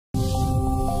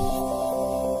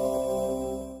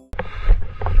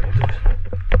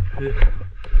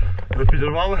Ви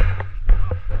підірвали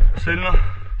сильно.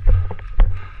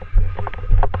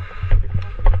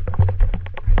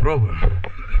 Пробуємо.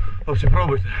 Хлопці,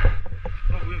 пробуйте.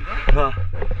 Пробуємо, так? Так.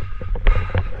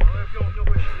 Але в нього ще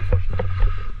не можна.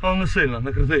 Але не сильно,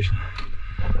 не критично.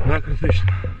 Не критично.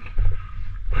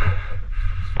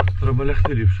 Треба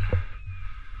лягти ліпше.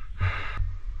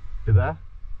 Піде?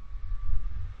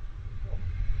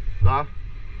 Да?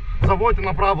 Заводьте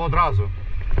направо одразу.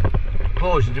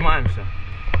 Хлопці, знімаємося.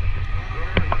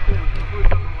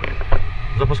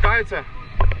 Запускається?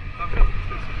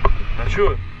 Я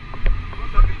чую.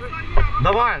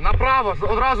 Давай, направо,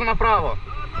 одразу направо.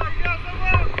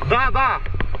 Да, да.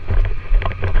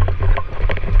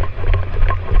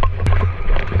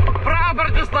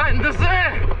 Прапор дістань,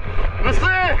 неси!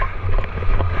 Неси!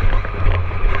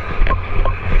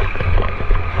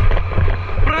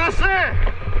 Принеси!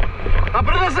 А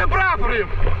принеси прапор їм!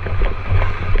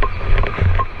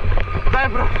 Дай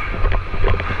прапор!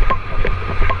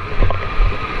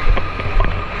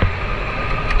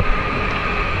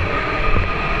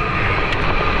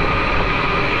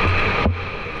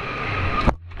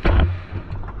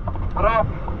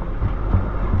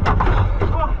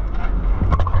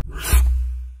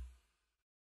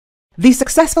 The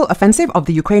successful offensive of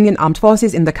the Ukrainian armed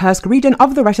forces in the Kursk region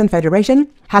of the Russian Federation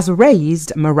has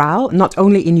raised morale not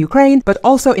only in Ukraine but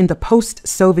also in the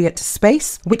post-Soviet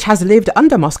space, which has lived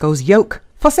under Moscow's yoke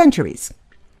for centuries.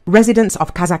 Residents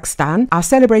of Kazakhstan are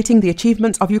celebrating the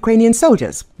achievements of Ukrainian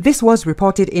soldiers. This was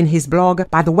reported in his blog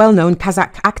by the well-known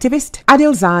Kazakh activist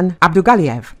Ilham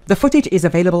Aliyev. The footage is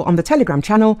available on the Telegram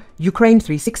channel Ukraine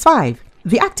 365.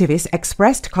 The activist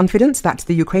expressed confidence that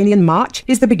the Ukrainian march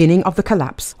is the beginning of the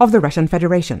collapse of the Russian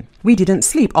Federation. We didn't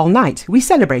sleep all night, we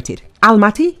celebrated.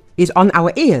 Almaty is on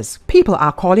our ears. People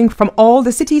are calling from all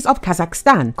the cities of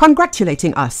Kazakhstan,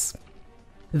 congratulating us.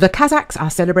 The Kazakhs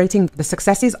are celebrating the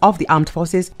successes of the armed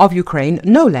forces of Ukraine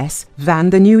no less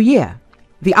than the New Year.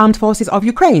 The armed forces of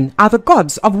Ukraine are the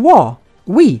gods of war.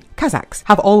 We, Kazakhs,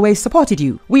 have always supported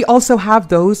you. We also have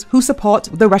those who support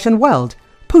the Russian world,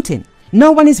 Putin. No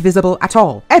one is visible at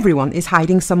all. Everyone is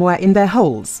hiding somewhere in their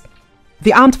holes.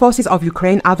 The armed forces of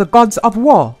Ukraine are the gods of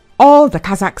war. All the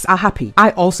Kazakhs are happy.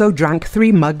 I also drank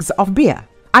 3 mugs of beer.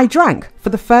 I drank for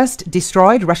the first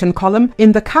destroyed Russian column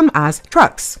in the Kamaz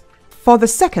trucks, for the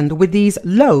second with these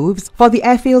loaves for the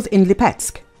airfields in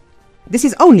Lipetsk. This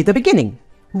is only the beginning.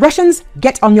 Russians,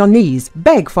 get on your knees,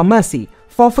 beg for mercy,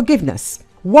 for forgiveness.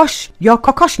 Wash your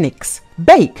kokoshniks,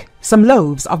 bake some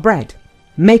loaves of bread.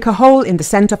 Make a hole in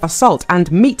the center for salt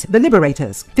and meet the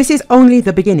liberators. This is only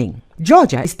the beginning.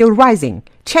 Georgia is still rising.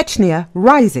 Chechnya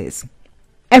rises.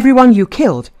 Everyone you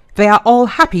killed, they are all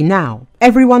happy now.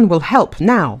 Everyone will help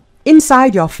now.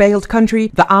 Inside your failed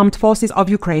country, the armed forces of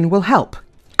Ukraine will help.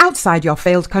 Outside your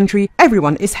failed country,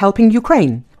 everyone is helping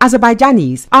Ukraine.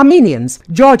 Azerbaijanis, Armenians,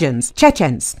 Georgians,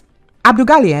 Chechens.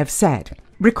 Aliyev said.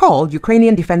 Recall,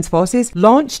 Ukrainian defense forces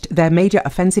launched their major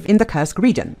offensive in the Kursk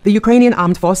region. The Ukrainian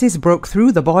armed forces broke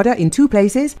through the border in 2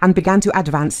 places and began to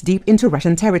advance deep into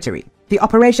Russian territory. The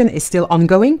operation is still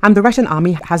ongoing and the Russian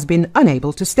army has been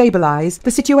unable to stabilize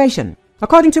the situation.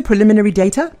 According to preliminary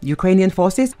data, Ukrainian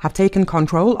forces have taken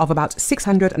control of about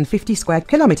 650 square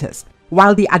kilometers.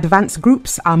 While the advance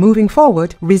groups are moving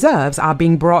forward, reserves are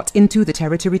being brought into the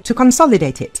territory to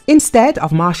consolidate it. Instead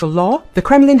of martial law, the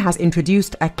Kremlin has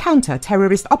introduced a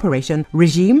counter-terrorist operation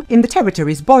regime in the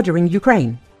territories bordering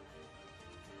Ukraine.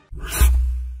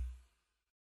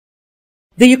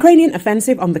 The Ukrainian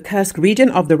offensive on the Kursk region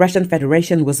of the Russian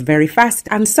Federation was very fast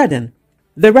and sudden.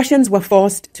 The Russians were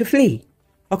forced to flee.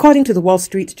 According to the Wall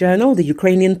Street Journal, the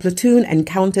Ukrainian platoon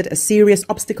encountered a serious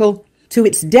obstacle to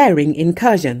its daring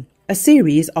incursion, a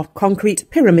series of concrete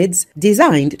pyramids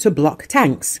designed to block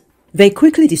tanks. They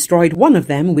quickly destroyed one of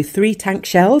them with 3 tank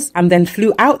shells and then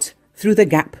flew out through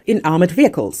the gap in armored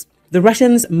vehicles. The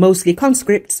Russians, mostly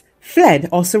conscripts, fled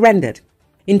or surrendered.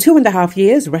 In 2.5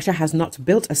 years, Russia has not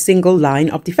built a single line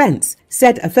of defense,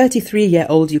 said a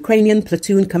 33-year-old Ukrainian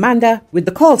platoon commander with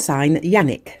the call sign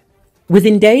Yannick.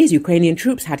 Within days, Ukrainian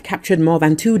troops had captured more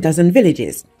than 24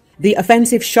 villages. The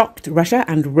offensive shocked Russia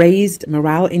and raised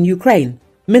morale in Ukraine.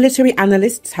 Military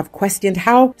analysts have questioned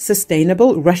how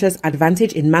sustainable Russia's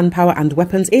advantage in manpower and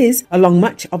weapons is along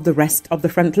much of the rest of the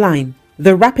front line.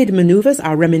 The rapid maneuvers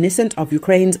are reminiscent of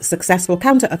Ukraine's successful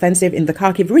counter-offensive in the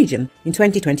Kharkiv region in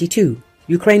 2022.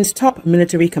 Ukraine's top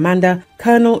military commander,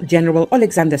 Colonel General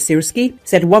Alexander Syrsky,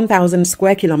 said 1,000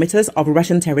 square kilometers of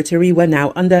Russian territory were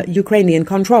now under Ukrainian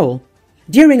control.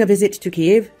 During a visit to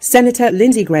Kyiv, Senator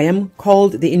Lindsey Graham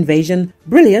called the invasion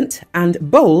brilliant and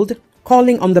bold,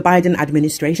 calling on the Biden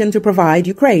administration to provide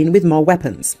Ukraine with more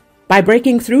weapons. By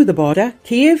breaking through the border,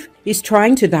 Kyiv is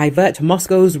trying to divert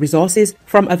Moscow's resources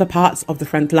from other parts of the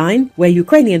front line, where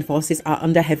Ukrainian forces are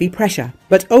under heavy pressure.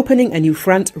 But opening a new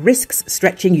front risks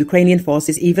stretching Ukrainian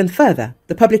forces even further,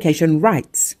 the publication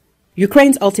writes.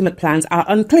 Ukraine's ultimate plans are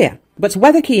unclear, but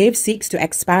whether Kyiv seeks to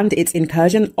expand its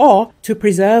incursion or to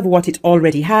preserve what it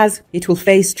already has, it will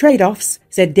face trade-offs,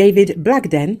 said David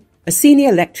Blagden, a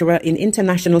senior lecturer in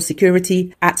international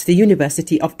security at the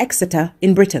University of Exeter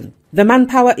in Britain. The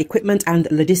manpower, equipment and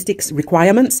logistics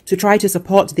requirements to try to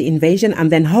support the invasion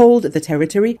and then hold the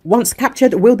territory once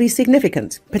captured will be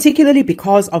significant, particularly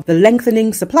because of the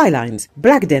lengthening supply lines,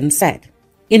 Blagden said.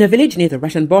 In a village near the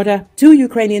Russian border, 2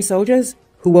 Ukrainian soldiers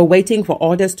who were waiting for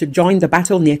orders to join the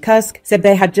battle near Kursk said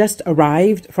they had just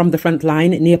arrived from the front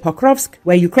line near Pokrovsk,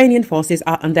 where Ukrainian forces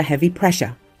are under heavy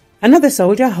pressure. Another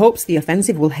soldier hopes the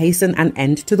offensive will hasten an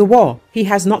end to the war. He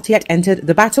has not yet entered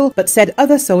the battle, but said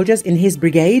other soldiers in his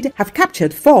brigade have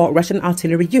captured 4 Russian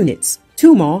artillery units.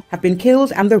 2 more have been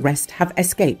killed and the rest have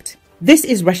escaped. This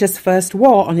is Russia's first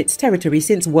war on its territory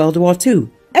since World War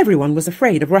II. Everyone was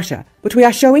afraid of Russia, but we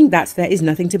are showing that there is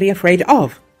nothing to be afraid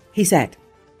of, he said.